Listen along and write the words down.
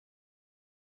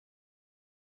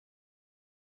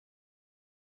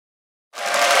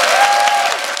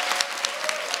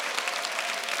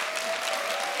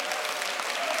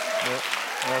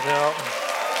안녕하세요.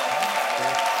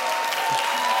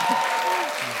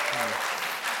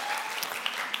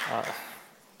 아,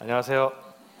 안녕하세요.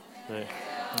 네,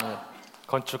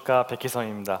 건축가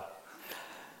백희성입니다.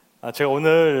 제가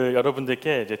오늘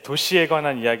여러분들께 이제 도시에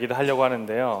관한 이야기를 하려고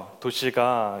하는데요.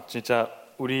 도시가 진짜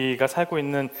우리가 살고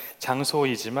있는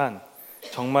장소이지만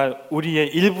정말 우리의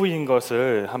일부인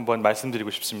것을 한번 말씀드리고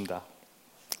싶습니다.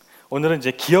 오늘은 이제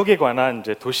기억에 관한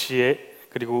이제 도시의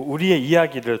그리고 우리의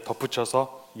이야기를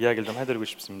덧붙여서 이야기를 좀 해드리고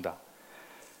싶습니다.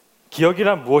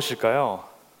 기억이란 무엇일까요?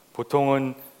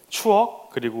 보통은 추억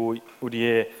그리고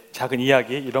우리의 작은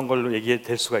이야기 이런 걸로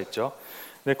얘기될 수가 있죠.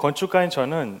 근데 건축가인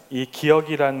저는 이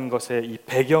기억이라는 것의 이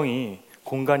배경이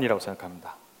공간이라고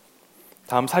생각합니다.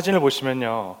 다음 사진을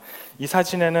보시면요, 이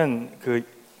사진에는 그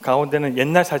가운데는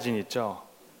옛날 사진이 있죠.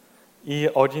 이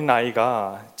어린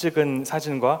아이가 찍은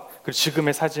사진과 그리고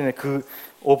지금의 사진의 그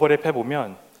오버랩해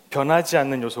보면 변하지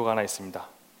않는 요소가 하나 있습니다.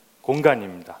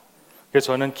 공간입니다. 그래서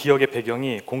저는 기억의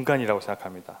배경이 공간이라고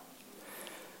생각합니다.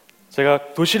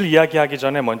 제가 도시를 이야기하기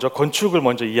전에 먼저 건축을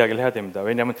먼저 이야기를 해야 됩니다.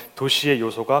 왜냐하면 도시의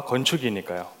요소가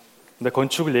건축이니까요. 근데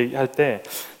건축을 얘기할 때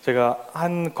제가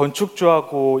한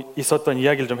건축주하고 있었던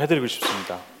이야기를 좀 해드리고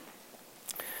싶습니다.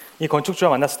 이 건축주와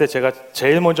만났을 때 제가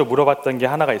제일 먼저 물어봤던 게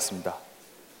하나가 있습니다.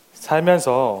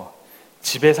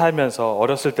 집에 살면서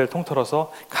어렸을 때를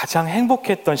통틀어서 가장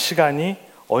행복했던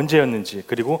시간이 언제였는지,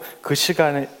 그리고 그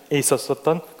시간에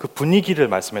있었던 그 분위기를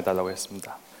말씀해 달라고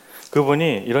했습니다.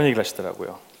 그분이 이런 얘기를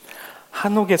하시더라고요.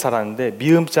 한옥에 살았는데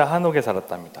미음자 한옥에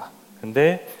살았답니다.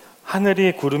 근데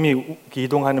하늘이 구름이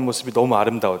이동하는 모습이 너무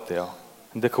아름다웠대요.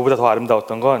 근데 그보다 더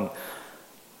아름다웠던 건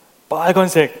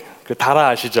빨간색 그 다라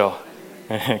아시죠?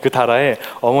 그 다라에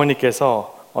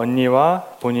어머니께서 언니와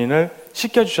본인을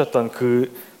씻겨주셨던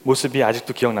그 모습이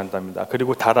아직도 기억난답니다.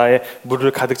 그리고 다라에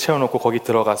물을 가득 채워놓고 거기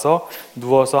들어가서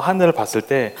누워서 하늘을 봤을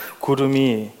때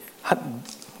구름이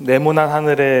네모난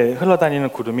하늘에 흘러다니는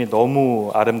구름이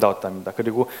너무 아름다웠답니다.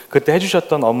 그리고 그때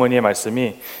해주셨던 어머니의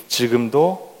말씀이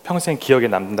지금도 평생 기억에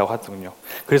남는다고 하더군요.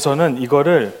 그래서 저는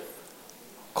이거를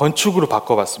건축으로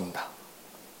바꿔봤습니다.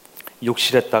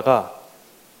 욕실에다가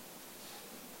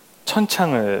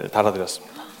천창을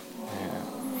달아드렸습니다.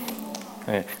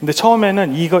 네. 근데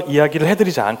처음에는 이거 이야기를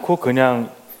해드리지 않고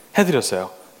그냥 해드렸어요.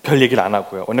 별 얘기를 안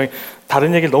하고요. 오늘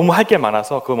다른 얘기를 너무 할 게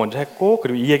많아서 그거 먼저 했고,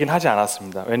 그리고 이 얘기는 하지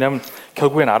않았습니다. 왜냐하면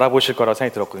결국엔 알아보실 거라고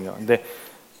생각이 들었거든요. 근데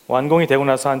완공이 되고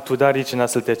나서 한 2달이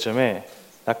지났을 때쯤에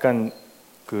약간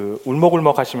그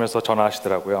울먹울먹 하시면서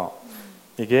전화하시더라고요.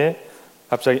 이게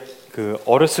갑자기 그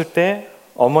어렸을 때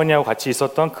어머니하고 같이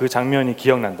있었던 그 장면이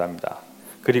기억난답니다.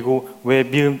 그리고 왜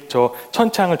저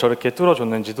천창을 저렇게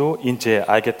뚫어줬는지도 이제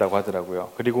알겠다고 하더라고요.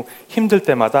 그리고 힘들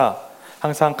때마다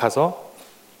항상 가서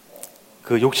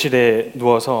그 욕실에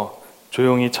누워서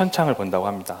조용히 천창을 본다고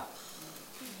합니다.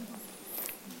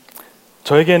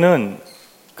 저에게는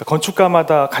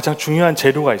건축가마다 가장 중요한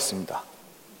재료가 있습니다.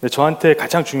 근데 저한테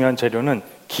가장 중요한 재료는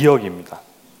기억입니다.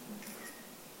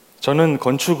 저는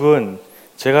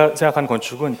제가 생각하는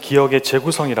건축은 기억의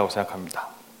재구성이라고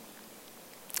생각합니다.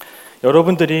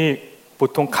 여러분들이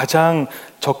보통 가장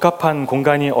적합한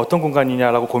공간이 어떤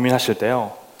공간이냐라고 고민하실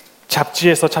때요,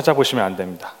 잡지에서 찾아보시면 안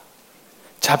됩니다.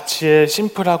 잡지의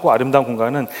심플하고 아름다운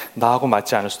공간은 나하고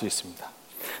맞지 않을 수도 있습니다.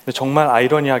 근데 정말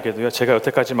아이러니하게도요, 제가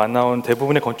여태까지 만나온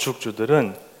대부분의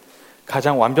건축주들은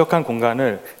가장 완벽한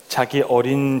공간을 자기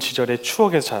어린 시절의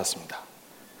추억에서 찾았습니다.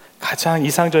 가장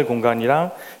이상적인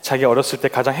공간이랑 자기 어렸을 때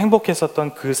가장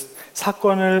행복했었던 그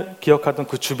사건을 기억하던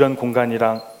그 주변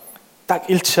공간이랑 딱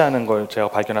일치하는 걸 제가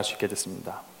발견할 수 있게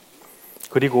됐습니다.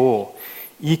 그리고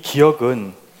이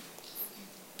기억은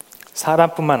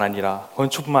사람뿐만 아니라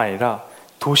건축뿐만 아니라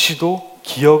도시도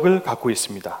기억을 갖고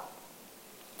있습니다.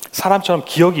 사람처럼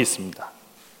기억이 있습니다.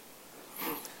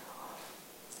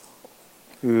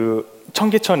 그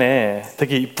청계천에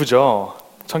되게 이쁘죠.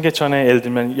 청계천에 예를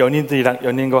들면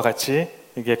연인과 같이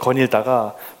이게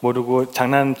거닐다가 모르고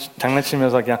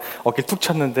장난치면서 그냥 어깨 툭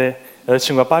쳤는데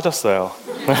여자친구가 빠졌어요.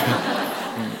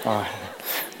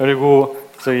 그리고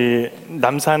저희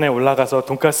남산에 올라가서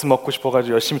돈가스 먹고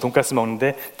싶어가지고 열심히 돈가스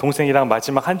먹는데 동생이랑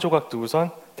마지막 한 조각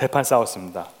두고선 대판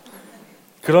싸웠습니다.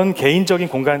 그런 개인적인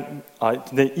공간,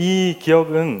 근데 이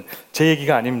기억은 제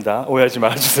얘기가 아닙니다. 오해하지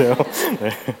말아주세요.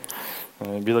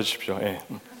 네. 믿어주십시오. 네.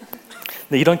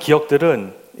 근데 이런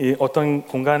기억들은 어떤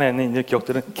공간에 있는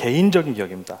기억들은 개인적인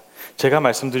기억입니다. 제가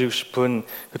말씀드리고 싶은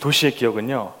그 도시의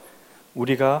기억은요,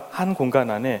 우리가 한 공간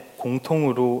안에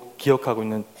공통으로 기억하고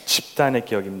있는 집단의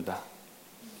기억입니다.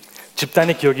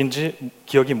 집단의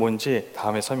기억이 뭔지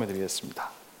다음에 설명드리겠습니다.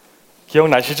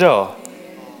 기억나시죠?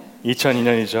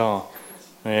 2002년이죠.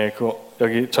 네,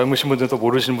 여기 젊으신 분들도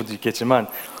모르시는 분도 있겠지만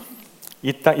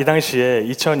이 당시에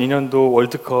 2002년도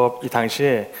월드컵 이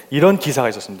당시에 이런 기사가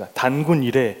있었습니다. 단군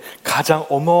이래 가장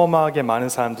어마어마하게 많은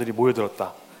사람들이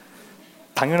모여들었다.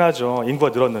 당연하죠.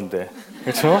 인구가 늘었는데.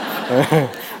 그렇죠?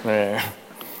 네.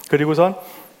 그리고선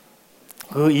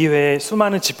그 이외에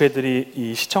수많은 집회들이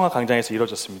이 시청과 광장에서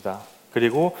이루어졌습니다.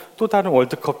 그리고 또 다른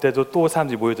월드컵 때도 또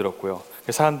사람들이 모여들었고요.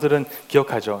 사람들은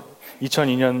기억하죠.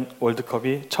 2002년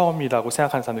월드컵이 처음이라고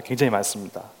생각하는 사람들이 굉장히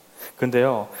많습니다.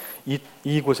 근데요,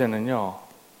 이곳에는요,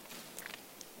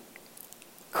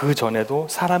 그 전에도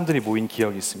사람들이 모인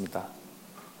기억이 있습니다.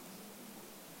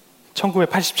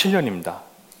 1987년입니다.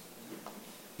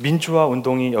 민주화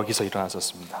운동이 여기서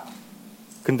일어났었습니다.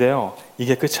 근데요,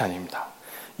 이게 끝이 아닙니다.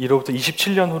 이로부터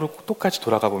 27년 후로 똑같이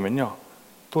돌아가 보면요,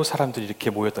 또 사람들이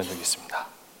이렇게 모였던 적이 있습니다.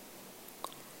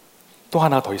 또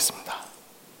하나 더 있습니다.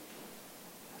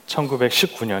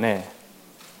 1919년에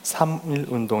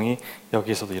 3.1 운동이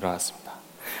여기에서도 일어났습니다.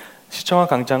 시청과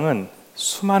광장은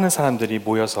수많은 사람들이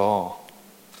모여서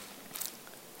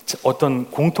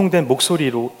어떤 공통된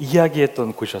목소리로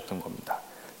이야기했던 곳이었던 겁니다.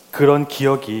 그런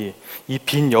기억이 이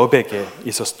빈 여백에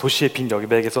있어서 도시의 빈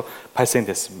여백에서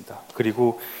발생됐습니다.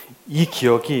 그리고 이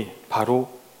기억이 바로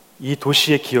이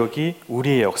도시의 기억이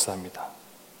우리의 역사입니다.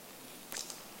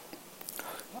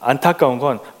 안타까운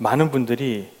건 많은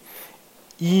분들이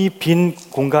이 빈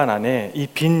공간 안에, 이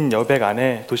빈 여백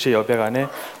안에, 도시의 여백 안에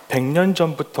 100년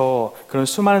전부터 그런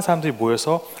수많은 사람들이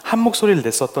모여서 한 목소리를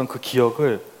냈었던 그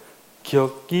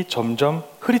기억이 점점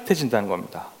흐릿해진다는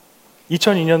겁니다.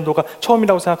 2002년도가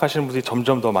처음이라고 생각하시는 분들이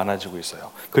점점 더 많아지고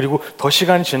있어요. 그리고 더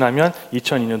시간이 지나면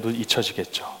 2002년도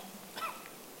잊혀지겠죠.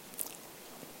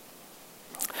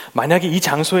 만약에 이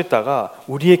장소에다가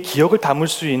우리의 기억을 담을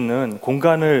수 있는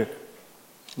공간을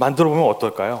만들어 보면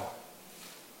어떨까요?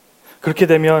 그렇게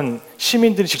되면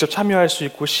시민들이 직접 참여할 수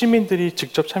있고, 시민들이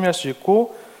직접 참여할 수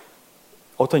있고,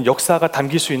 어떤 역사가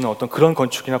담길 수 있는 어떤 그런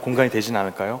건축이나 공간이 되지는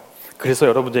않을까요? 그래서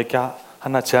여러분들께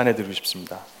하나 제안해 드리고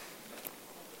싶습니다.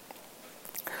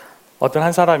 어떤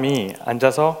한 사람이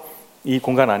앉아서 이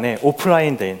공간 안에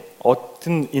오프라인 된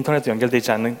어떤 인터넷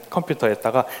연결되지 않는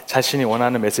컴퓨터에다가 자신이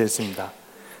원하는 메시지를 씁니다.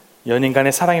 연인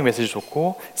간의 사랑의 메시지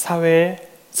좋고, 사회에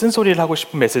쓴소리를 하고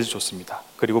싶은 메시지 좋습니다.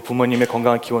 그리고 부모님의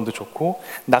건강한 기원도 좋고,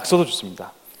 낙서도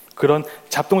좋습니다. 그런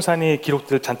잡동사니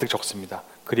기록들을 잔뜩 적습니다.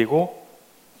 그리고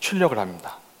출력을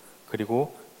합니다.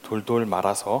 그리고 돌돌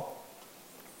말아서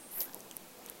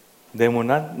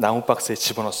네모난 나무 박스에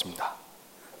집어넣습니다.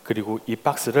 그리고 이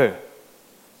박스를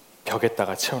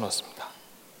벽에다가 채워넣습니다.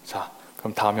 자,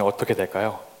 그럼 다음에 어떻게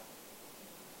될까요?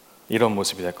 이런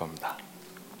모습이 될 겁니다.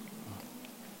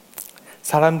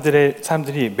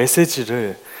 사람들이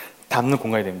메시지를 담는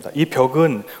공간이 됩니다. 이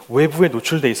벽은 외부에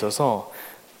노출돼 있어서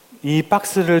이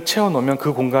박스를 채워넣으면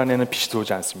그 공간에는 빛이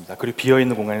들어오지 않습니다. 그리고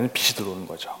비어있는 공간에는 빛이 들어오는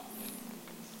거죠.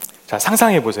 자,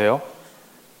 상상해 보세요.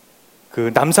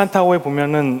 그 남산타워에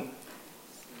보면은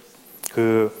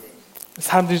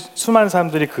수많은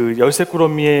사람들이 그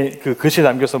열쇠꾸러미에 그 글씨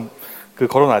남겨서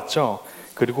걸어놨죠.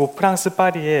 그리고 프랑스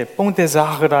파리의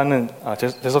뽕데자르라는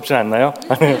재수없진 않나요?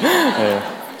 네,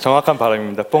 정확한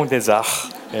발음입니다. 뽕데자르.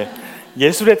 네.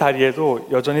 예술의 다리에도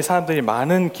여전히 사람들이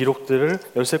많은 기록들을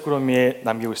열쇠꾸러미에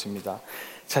남기고 있습니다.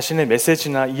 자신의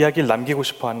메시지나 이야기를 남기고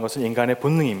싶어하는 것은 인간의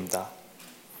본능입니다.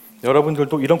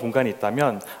 여러분들도 이런 공간이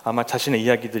있다면 아마 자신의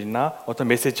이야기들이나 어떤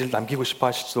메시지를 남기고 싶어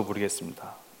하실지도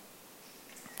모르겠습니다.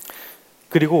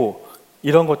 그리고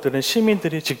이런 것들은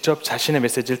시민들이 직접 자신의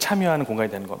메시지를 참여하는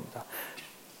공간이 되는 겁니다.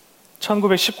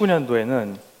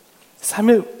 1919년도에는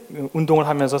 3.1 운동을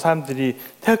하면서 사람들이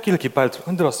태극기를 깃발을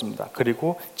흔들었습니다.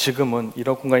 그리고 지금은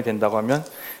이런 공간이 된다고 하면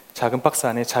작은 박스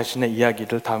안에 자신의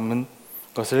이야기를 담은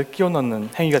것을 끼워 넣는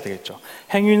행위가 되겠죠.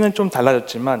 행위는 좀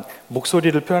달라졌지만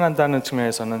목소리를 표현한다는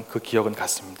측면에서는 그 기억은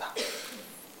같습니다.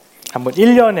 한번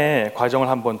 1년의 과정을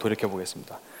한번 돌이켜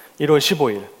보겠습니다. 1월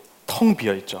 15일 텅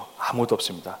비어 있죠. 아무도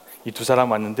없습니다. 이 두 사람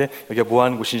왔는데 여기가 뭐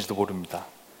하는 곳인지도 모릅니다.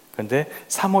 그런데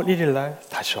 3월 1일 날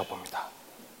다시 와봅니다.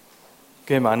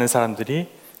 꽤 많은 사람들이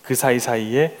그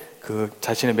사이사이에 그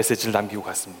자신의 메시지를 남기고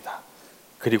갔습니다.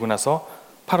 그리고 나서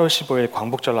 8월 15일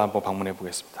광복절로 한번 방문해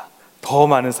보겠습니다. 더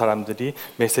많은 사람들이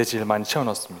메시지를 많이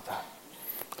채워넣습니다.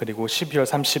 그리고 12월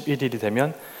 31일이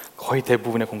되면 거의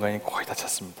대부분의 공간이 거의 다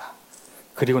찼습니다.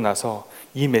 그리고 나서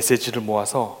이 메시지를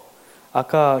모아서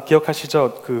아까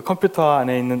기억하시죠? 그 컴퓨터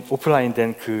안에 있는 오프라인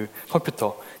된 그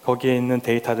컴퓨터, 거기에 있는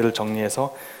데이터들을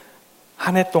정리해서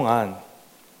한 해 동안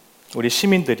우리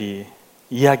시민들이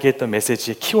이야기했던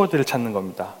메시지의 키워드를 찾는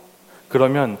겁니다.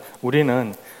 그러면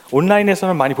우리는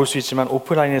온라인에서는 많이 볼 수 있지만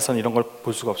오프라인에서는 이런 걸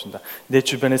볼 수가 없습니다. 내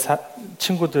주변의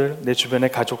친구들, 내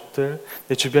주변의 가족들,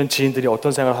 내 주변 지인들이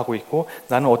어떤 생각을 하고 있고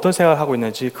나는 어떤 생각을 하고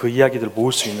있는지 그 이야기들을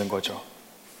모을 수 있는 거죠.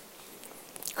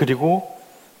 그리고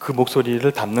그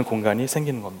목소리를 담는 공간이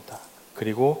생기는 겁니다.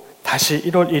 그리고 다시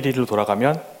 1월 1일로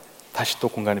돌아가면 다시 또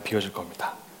공간이 비워질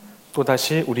겁니다.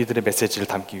 또다시 우리들의 메시지를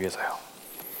담기 위해서요.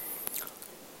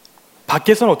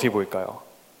 밖에서는 어떻게 보일까요?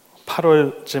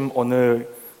 8월의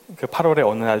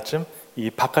어느 날쯤 이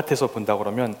바깥에서 본다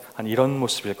그러면 한 이런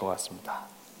모습일 것 같습니다.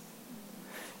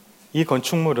 이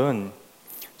건축물은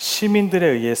시민들에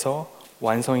의해서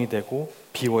완성이 되고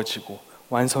비워지고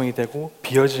완성이 되고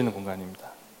비워지는 공간입니다.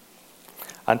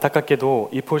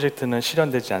 안타깝게도 이 프로젝트는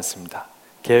실현되지 않습니다.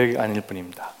 계획이 아닐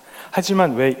뿐입니다.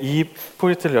 하지만 왜 이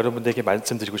프로젝트를 여러분들에게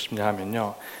말씀드리고 싶냐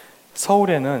하면요,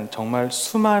 서울에는 정말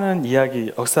수많은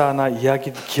이야기, 역사나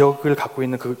이야기, 기억을 갖고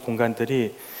있는 그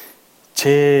공간들이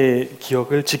제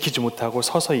기억을 지키지 못하고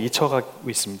서서히 잊혀가고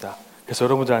있습니다. 그래서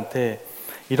여러분들한테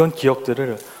이런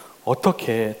기억들을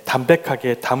어떻게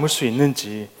담백하게 담을 수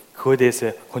있는지 그거에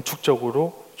대해서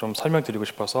건축적으로 좀 설명드리고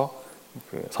싶어서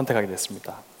선택하게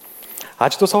됐습니다.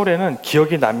 아직도 서울에는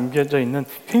기억이 남겨져 있는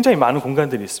굉장히 많은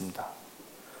공간들이 있습니다.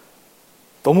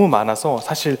 너무 많아서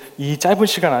사실 이 짧은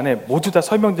시간 안에 모두 다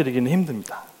설명드리기는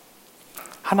힘듭니다.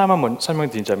 하나만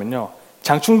설명드리자면요,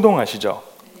 장충동 아시죠?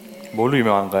 뭘로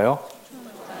유명한가요?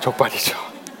 족발이죠.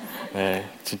 네,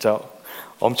 진짜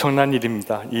엄청난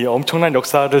일입니다. 이 엄청난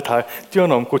역사를 다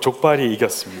뛰어넘고 족발이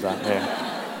이겼습니다. 네.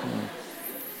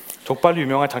 족발로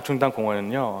유명한 장충당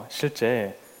공원은요,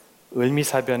 실제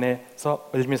을미사변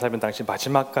당시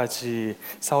마지막까지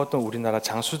싸웠던 우리나라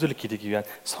장수들을 기리기 위한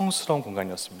성스러운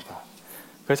공간이었습니다.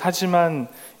 그래서 하지만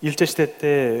일제시대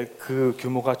때 그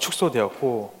규모가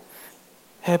축소되었고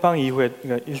해방 이후에,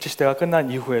 그러니까 일제시대가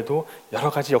끝난 이후에도 여러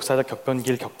가지 역사적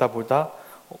격변기를 겪다 보다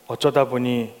어쩌다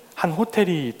보니 한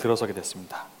호텔이 들어서게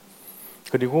됐습니다.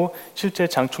 그리고 실제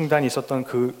장충단이 있었던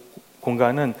그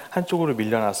공간은 한쪽으로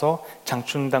밀려나서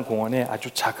장충단 공원에 아주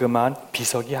자그마한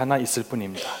비석이 하나 있을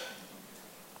뿐입니다.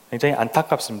 굉장히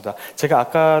안타깝습니다. 제가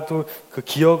아까도 그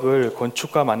기억을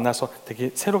건축과 만나서 되게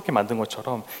새롭게 만든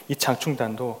것처럼 이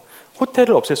장충단도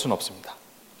호텔을 없앨 수는 없습니다.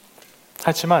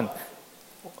 하지만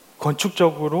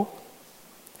건축적으로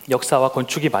역사와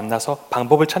건축이 만나서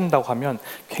방법을 찾는다고 하면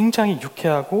굉장히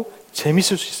유쾌하고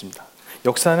재밌을 수 있습니다.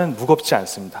 역사는 무겁지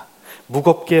않습니다.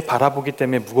 무겁게 바라보기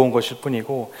때문에 무거운 것일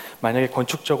뿐이고, 만약에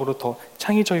건축적으로 더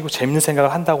창의적이고 재밌는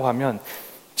생각을 한다고 하면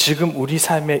지금 우리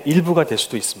삶의 일부가 될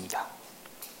수도 있습니다.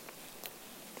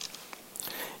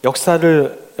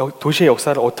 도시의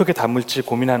역사를 어떻게 담을지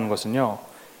고민하는 것은요,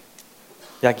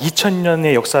 약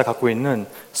 2000년의 역사를 갖고 있는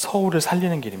서울을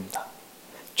살리는 길입니다.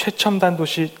 최첨단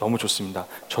도시 너무 좋습니다.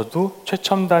 저도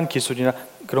최첨단 기술이나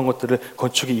그런 것들을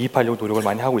건축에 이입하려고 노력을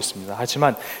많이 하고 있습니다.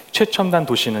 하지만 최첨단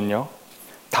도시는요,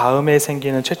 다음에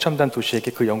생기는 최첨단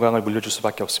도시에게 그 영광을 물려줄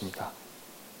수밖에 없습니다.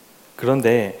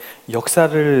 그런데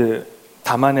역사를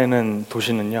담아내는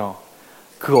도시는요,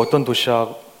 그 어떤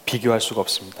도시와 비교할 수가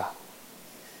없습니다.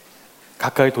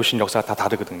 각각의 도시는 역사가 다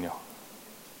다르거든요.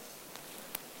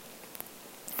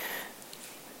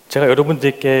 제가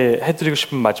여러분들께 해드리고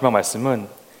싶은 마지막 말씀은,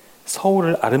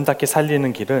 서울을 아름답게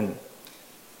살리는 길은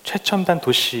최첨단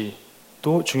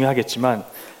도시도 중요하겠지만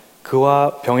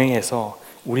그와 병행해서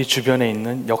우리 주변에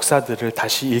있는 역사들을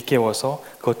다시 일깨워서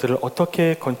그것들을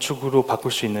어떻게 건축으로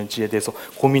바꿀 수 있는지에 대해서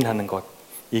고민하는 것,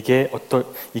 이게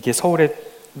서울을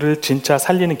진짜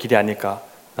살리는 길이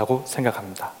아닐까라고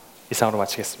생각합니다. 이상으로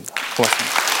마치겠습니다.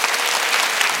 고맙습니다.